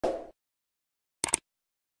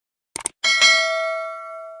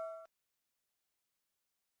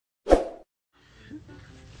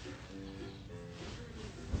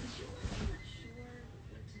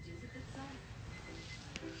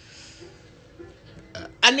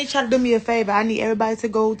I need y'all to do me a favor. I need everybody to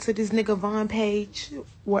go to this nigga Vaughn page,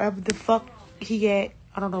 wherever the fuck he at.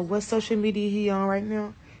 I don't know what social media he on right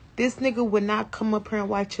now. This nigga would not come up here and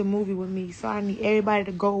watch a movie with me. So I need everybody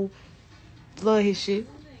to go flood his shit.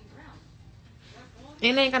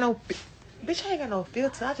 And they ain't got no... Bitch, I ain't got no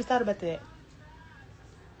filter. I just thought about that.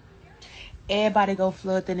 Everybody go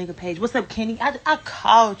flood that nigga page. What's up, Kenny? I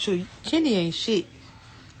called you. Kenny ain't shit.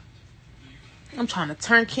 I'm trying to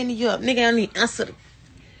turn Kenny up. Nigga, I don't need to answer the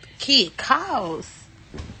kid calls.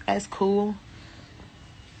 That's cool.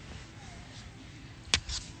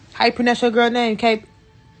 How you pronounce your girl name? KB.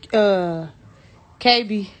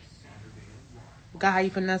 God, how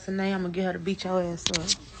you pronounce her name? I'm gonna get her to beat your ass up.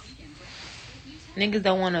 Niggas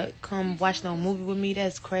don't wanna come watch no movie with me.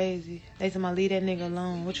 That's crazy. They say, leave that nigga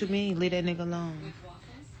alone. What you mean, leave that nigga alone?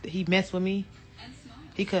 He messed with me?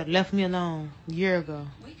 He could have left me alone a year ago.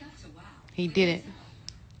 He didn't.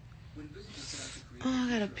 Oh, I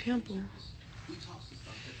got a pimple.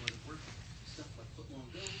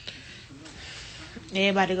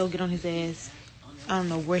 Everybody go get on his ass. I don't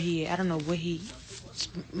know where he at. I don't know where he...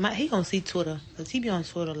 He gonna see Twitter. Because he be on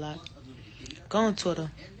Twitter a lot. Go on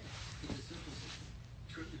Twitter.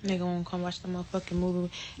 Nigga wanna come watch the motherfucking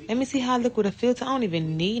movie. Let me see how I look with a filter. I don't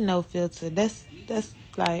even need no filter. That's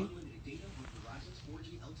like...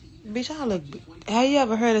 Bitch, I look... Have you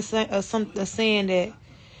ever heard a saying that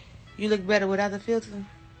you look better without the filter?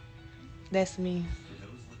 That's me.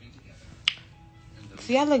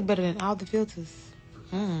 See, I look better than all the filters.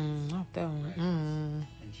 Not that one.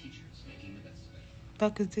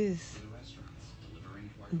 Fuck is this?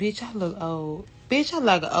 Bitch, I look old. Bitch, I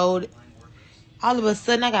look old. All of a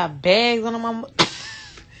sudden, I got bags on my...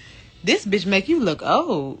 This bitch make you look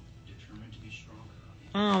old.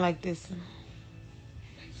 I don't like this.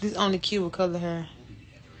 This only cute with color hair.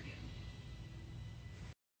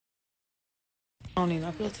 I don't need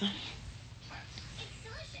no filter.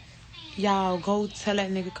 Y'all, go tell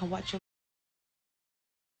that nigga come watch your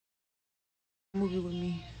movie with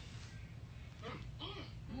me.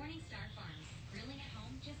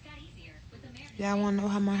 Y'all wanna know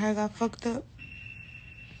how my hair got fucked up?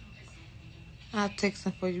 I'll text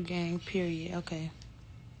him for you, gang. Period. Okay.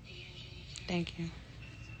 Thank you.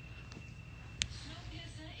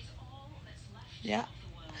 Yeah.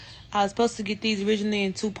 I was supposed to get these originally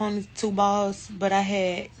in 2 ponies, 2 balls, but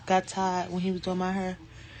I got tired when he was doing my hair.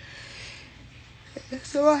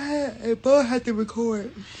 So I had to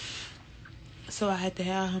record. So I had to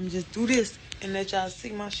have him just do this and let y'all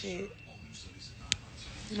see my shit.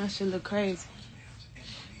 My shit look crazy.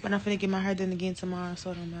 But I'm finna get my hair done again tomorrow,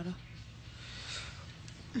 so it don't matter.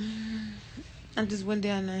 I just went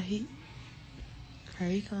down there. Here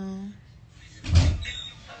he come.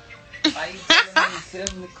 You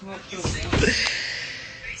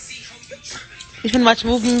finna watch a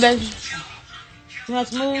movie, baby? You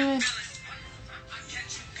watch a movie?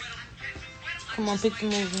 Come on, pick the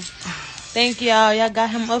movie. Thank y'all. Y'all got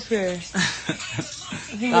him up here.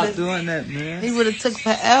 Stop doing that, man. He would have took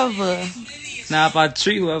forever. Now, if I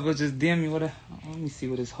treat whoever, just DM me what let me see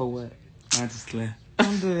what his hoe at. I just left.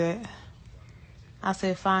 Don't do that. I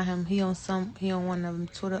said find him. He on one of them,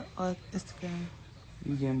 Twitter or Instagram.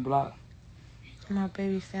 You getting blocked. My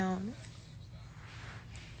baby found it.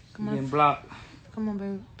 Come on. Getting blocked. Come on,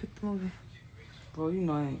 baby. Pick the movie. Bro, you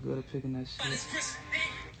know I ain't good at picking that shit.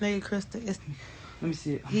 Nigga, Krista. Let me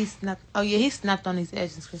see it. He snapped. Oh, yeah, he snapped on these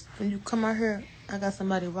edges, Krista. When you come out here, I got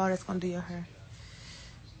somebody raw that's going to do your hair.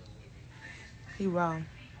 He raw.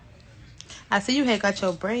 I see you had got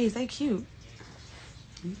your braids. They cute.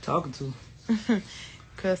 Who you talking to?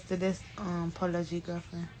 Krista, this Polo G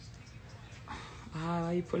girlfriend.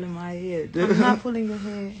 Why you pulling my head, dude? I'm not pulling your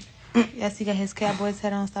head. Yes, he got his Cowboys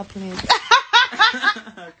hat on. Stop pulling it.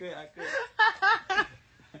 I could.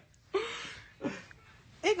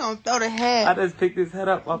 He gonna throw the hat. I just picked his head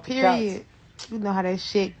up off the couch. Period. You know how that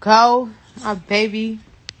shit go. My baby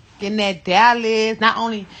getting that Dallas. Not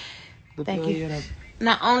only, thank you.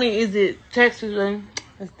 Not only is it Texas,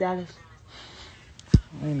 it's Dallas.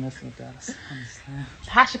 I ain't messing with Dallas.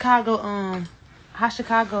 How Chicago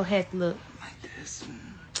hat look? Like this.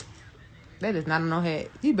 That is not no hat.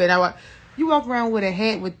 You better not. You walk around with a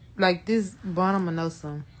hat with like this bun, I'ma know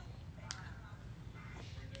something.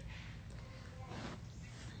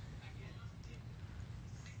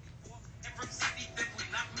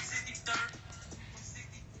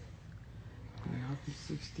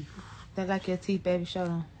 That like your teeth, baby. Show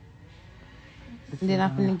them. And then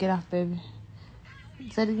I'm finna get off, baby.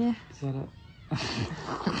 Say it again. Shut up.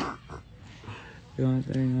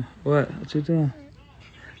 What you doing?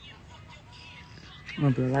 I'm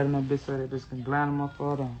gonna be lighting my bitch so that bitch can blind them up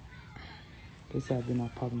all down. They said I've been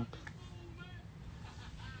not popping up.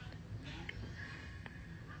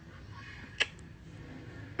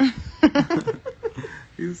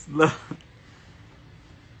 You slow.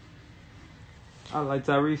 I like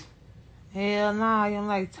Tyrese. Hell nah, you don't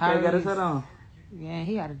like Tyrese. He got his Tyrese. head on. Yeah,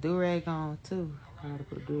 he got a do-rag on, too. I gotta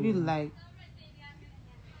put a do-rag You on. like...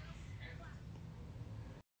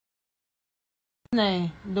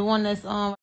 Name, the one that's on...